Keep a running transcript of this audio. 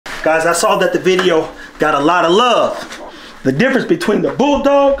Guys, I saw that the video got a lot of love. The difference between the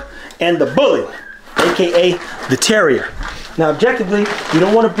bulldog and the bully, aka the terrier. Now, objectively, you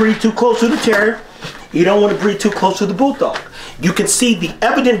don't want to breed too close to the terrier. You don't want to breed too close to the bulldog. You can see the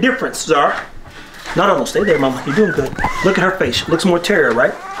evident difference, Zara. No, stay there, mama. You're doing good. Look at her face. She looks more terrier,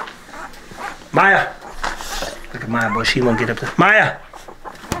 right? Maya. Look at Maya, boy. She won't get up there. Maya.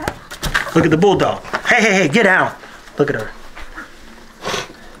 Look at the bulldog. Hey, get down. Look at her.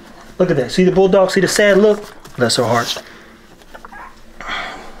 Look at that. See the bulldog? See the sad look? Bless her heart.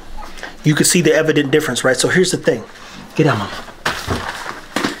 You can see the evident difference, right? So here's the thing. Get down, mama.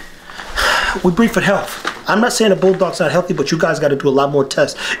 We breed for health. I'm not saying a bulldog's not healthy, but you guys got to do a lot more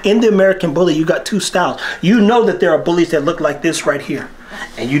tests. In the American Bully, you got two styles. You know that there are bullies that look like this right here.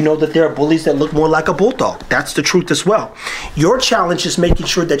 And you know that there are bullies that look more like a bulldog. That's the truth as well. Your challenge is making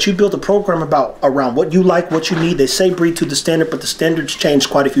sure that you build a program around what you like, what you need. They say breed to the standard, but the standards change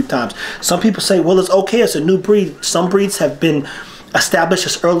quite a few times. Some people say, well, it's okay, it's a new breed. Some breeds have been established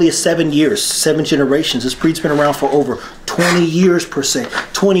as early as 7 years, 7 generations. This breed's been around for over 20 years per se.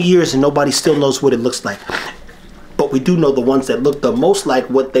 20 years and nobody still knows what it looks like. But we do know the ones that look the most like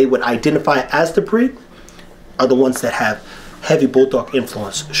what they would identify as the breed are the ones that have heavy bulldog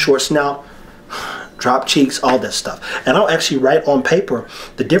influence. Short snout, drop cheeks, all that stuff. And I'll actually write on paper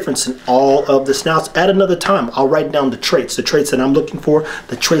the difference in all of the snouts at another time. I'll write down the traits that I'm looking for,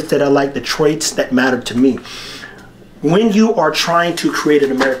 the traits that I like, the traits that matter to me. When you are trying to create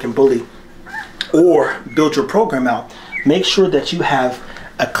an American Bully or build your program out, make sure that you have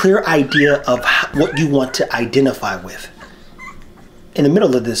a clear idea of what you want to identify with. In the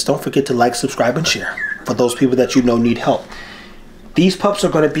middle of this, don't forget to like, subscribe, and share for those people that you know need help. These pups are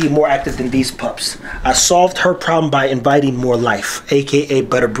going to be more active than these pups. I solved her problem by inviting more life, aka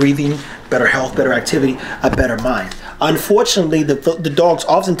better breathing, better health, better activity, a better mind. Unfortunately, the dogs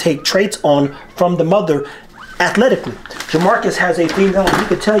often take traits on from the mother athletically. Jamarcus has a female, he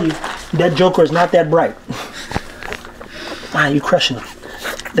could tell you that joker is not that bright. Man, you crushing him.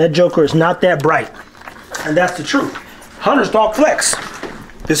 That joker is not that bright. And that's the truth. Hunter's dog Flex.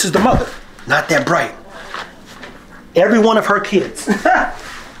 This is the mother. Not that bright. Every one of her kids.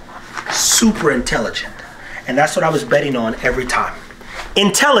 Super intelligent. And that's what I was betting on every time.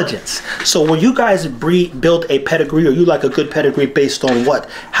 Intelligence. So when you guys build a pedigree, or you like a good pedigree based on what?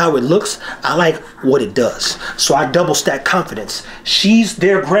 How it looks, I like what it does. So I double stack confidence. She's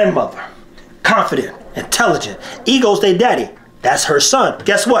their grandmother. Confident, intelligent. Ego's their daddy. That's her son.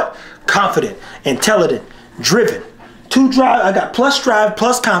 Guess what? Confident, intelligent, driven. I got plus drive,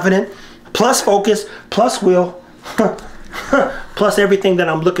 plus confident, plus focus, plus will, plus everything that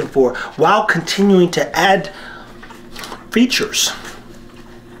I'm looking for, while continuing to add features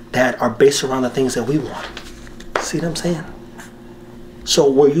that are based around the things that we want. See what I'm saying? So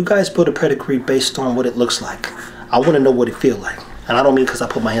where you guys put a pedigree based on what it looks like, I want to know what it feels like. And I don't mean because I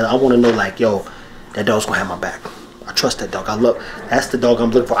put my hand, I want to know like, yo, that dog's gonna have my back. I trust that dog. That's the dog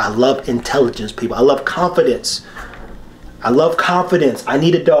I'm looking for. I love intelligence, people. I love confidence. I love confidence. I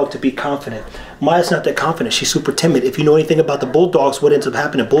need a dog to be confident. Maya's not that confident. She's super timid. If you know anything about the bulldogs, what ends up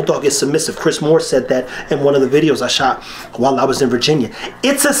happening? Bulldog is submissive. Chris Moore said that in one of the videos I shot while I was in Virginia.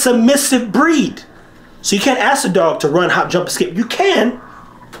 It's a submissive breed. So you can't ask a dog to run, hop, jump, escape. You can,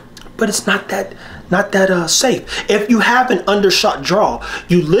 but it's not that safe. If you have an undershot jaw,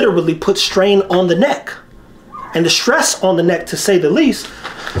 you literally put strain on the neck. And the stress on the neck, to say the least.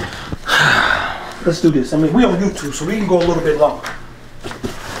 Let's do this. I mean, we're on YouTube, so we can go a little bit longer.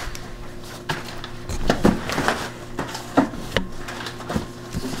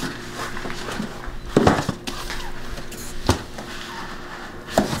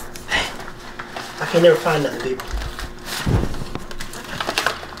 I can never find nothing, people.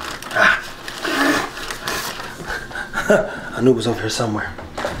 I knew it was over here somewhere.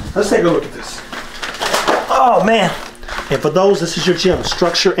 Let's take a look at this. Oh, man. And for those, this is your gym,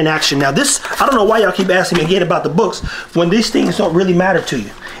 structure and action. Now this, I don't know why y'all keep asking me again about the books when these things don't really matter to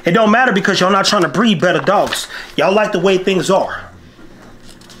you. It don't matter because y'all not trying to breed better dogs. Y'all like the way things are.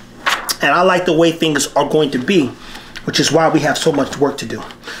 And I like the way things are going to be, which is why we have so much work to do.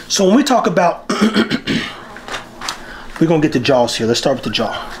 So when we talk about, we're gonna get the jaws here. Let's start with the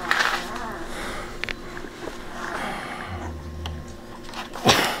jaw.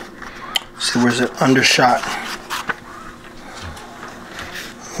 See, where's the undershot?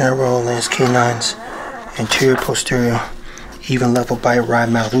 Narrow lens canines, anterior, posterior, even level bite, wide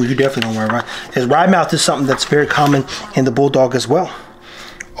mouth. Ooh, you definitely don't want right. Because wide mouth is something that's very common in the bulldog as well.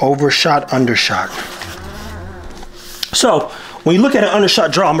 Overshot, undershot. So when you look at an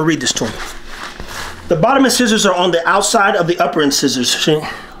undershot jaw, I'm gonna read this to you. The bottom incisors are on the outside of the upper incisors. See?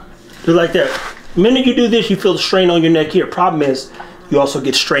 Just like that. The minute you do this, you feel the strain on your neck here. Problem is, you also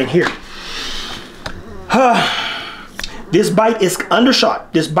get strain here. This bite is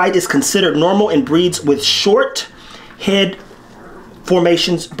undershot. This bite is considered normal in breeds with short head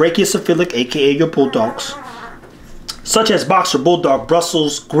formations, brachiocephalic, aka your bulldogs, such as Boxer Bulldog,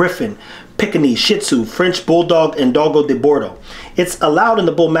 Brussels Griffon, Pekingese, Shih Tzu, French Bulldog, and Dogo de Bordeaux. It's allowed in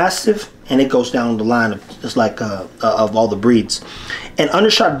the Bull Mastiff, and it goes down the line of just like of all the breeds. An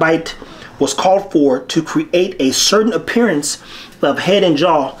undershot bite was called for to create a certain appearance of head and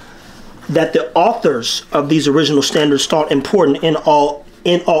jaw that the authors of these original standards thought important. In all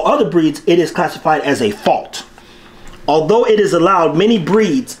other breeds, it is classified as a fault. Although it is allowed in many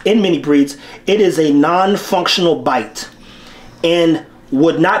breeds, it is a non-functional bite and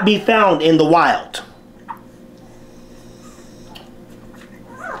would not be found in the wild.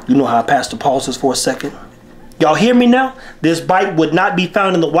 You know how I passed the pauses for a second? Y'all hear me now? This bite would not be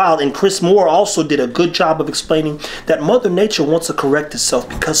found in the wild, and Chris Moore also did a good job of explaining that Mother Nature wants to correct itself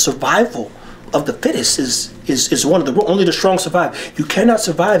because survival of the fittest is one of the only the strong survive. You cannot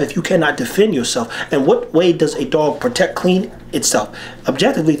survive if you cannot defend yourself. And what way does a dog protect clean itself?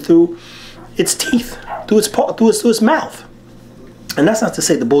 Objectively through its teeth, through its paw, through its mouth. And that's not to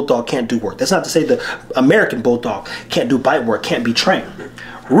say the bulldog can't do work. That's not to say the American bulldog can't do bite work, can't be trained.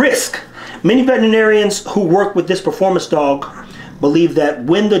 Risk. Many veterinarians who work with this performance dog believe that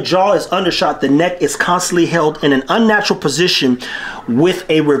when the jaw is undershot, the neck is constantly held in an unnatural position with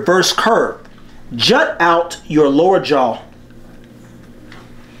a reverse curve. Jut out your lower jaw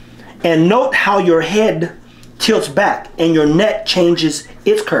and note how your head tilts back and your neck changes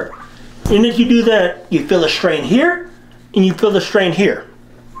its curve. And if you do that, you feel a strain here and you feel a strain here.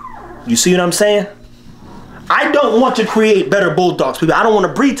 You see what I'm saying? I don't want to create better bulldogs, people. I don't want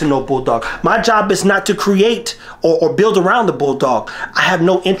to breed to no bulldog. My job is not to create or build around the bulldog. I have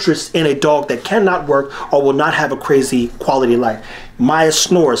no interest in a dog that cannot work or will not have a crazy quality of life. Maya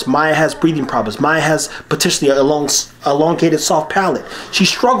snores. Maya has breathing problems. Maya has potentially an elongated soft palate. She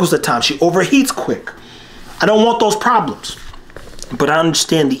struggles at times. She overheats quick. I don't want those problems. But I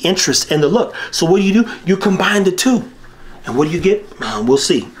understand the interest and the look. So what do? You combine the two. And what do you get? We'll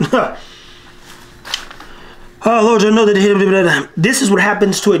see. Oh, Lord, I know that this is what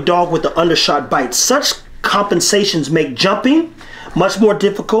happens to a dog with the undershot bite. Such compensations make jumping much more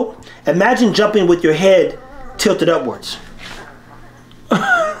difficult. Imagine jumping with your head tilted upwards.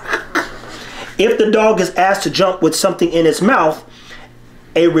 If the dog is asked to jump with something in its mouth,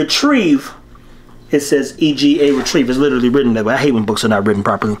 a retrieve, it says e.g. a retrieve, is literally written that way. I hate when books are not written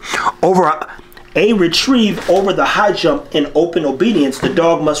properly. A retrieve over the high jump in open obedience, the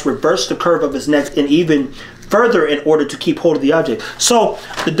dog must reverse the curve of his neck and even further in order to keep hold of the object. So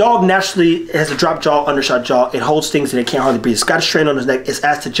the dog naturally has a drop jaw, undershot jaw. It holds things and it can't hardly breathe. It's got a strain on his neck. It's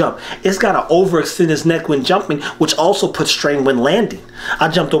asked to jump. It's got to overextend his neck when jumping, which also puts strain when landing. I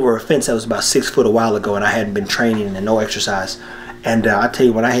jumped over a fence that was about 6 foot a while ago, and I hadn't been training and no exercise. And I tell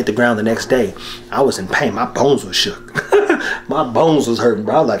you, when I hit the ground the next day, I was in pain. My bones were shook. My bones was hurting,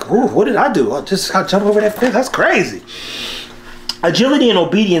 bro. I was like, ooh, what did I do? I just got to jump over that fence. That's crazy. Agility and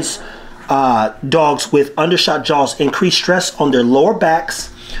obedience dogs with undershot jaws increase stress on their lower backs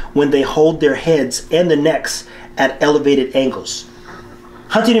when they hold their heads and the necks at elevated angles.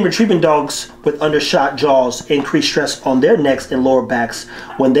 Hunting and retrieving dogs with undershot jaws increase stress on their necks and lower backs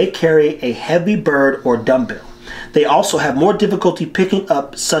when they carry a heavy bird or dumbbell. They also have more difficulty picking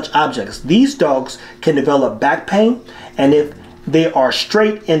up such objects. These dogs can develop back pain, and if they are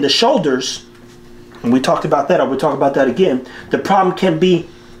straight in the shoulders, and we talked about that, or we'll talk about that again, the problem can be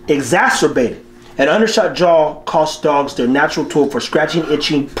exacerbated. An undershot jaw costs dogs their natural tool for scratching,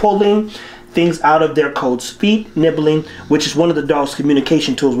 itching, pulling things out of their coats, feet, nibbling, which is one of the dog's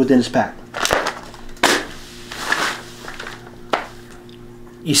communication tools within his pack.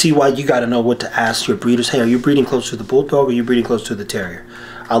 You see why you got to know what to ask your breeders. Hey, are you breeding close to the bulldog or are you breeding close to the terrier?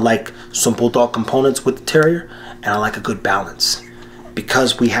 I like some bulldog components with the terrier, and I like a good balance.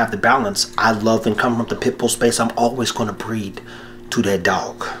 Because we have the balance, I love and come from the pit bull space, I'm always going to breed to that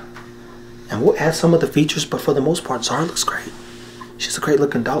dog. And we'll add some of the features, but for the most part, Zara looks great. She's a great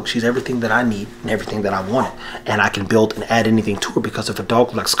looking dog. She's everything that I need and everything that I wanted. And I can build and add anything to her, because if a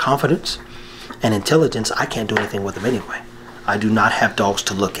dog lacks confidence and intelligence, I can't do anything with them anyway. I do not have dogs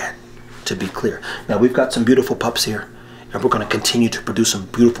to look at, to be clear. Now, we've got some beautiful pups here, and we're going to continue to produce some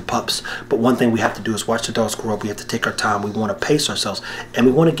beautiful pups. But one thing we have to do is watch the dogs grow up. We have to take our time. We want to pace ourselves, and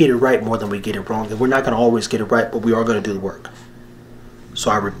we want to get it right more than we get it wrong. And we're not going to always get it right, but we are going to do the work. So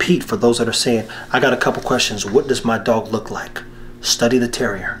I repeat, for those that are saying, I got a couple questions. What does my dog look like? Study the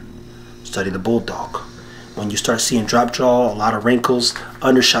terrier. Study the bulldog. when you start seeing drop jaw, a lot of wrinkles,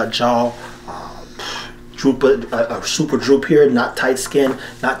 undershot jaw, droop, super droop here, not tight skin,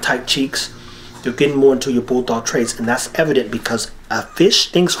 not tight cheeks, you're getting more into your bulldog traits. And that's evident because a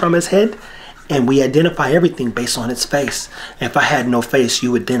fish thinks from his head, and we identify everything based on its face. If I had no face,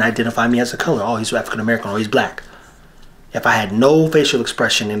 you would then identify me as a color. Oh, he's African American, or he's black. If I had no facial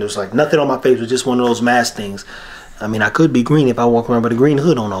expression and there was like nothing on my face, was just one of those mask things, I mean, I could be green if I walk around with a green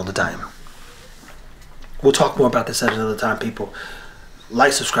hood on all the time. We'll talk more about this at another time, people.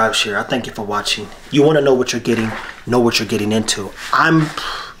 Like, subscribe, share. I thank you for watching. You want to know what you're getting, know what you're getting into.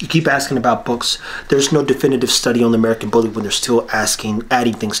 You keep asking about books. There's no definitive study on the American Bully when they're still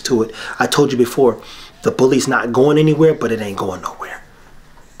adding things to it. I told you before, the bully's not going anywhere, but it ain't going nowhere.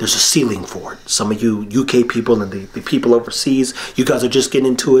 There's a ceiling for it. Some of you UK people and the people overseas, you guys are just getting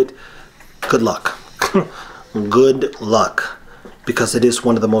into it. Good luck. Good luck. Because it is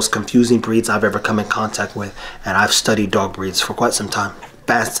one of the most confusing breeds I've ever come in contact with. And I've studied dog breeds for quite some time.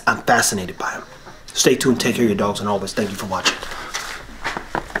 I'm fascinated by them. Stay tuned. Take care of your dogs. And always, thank you for watching.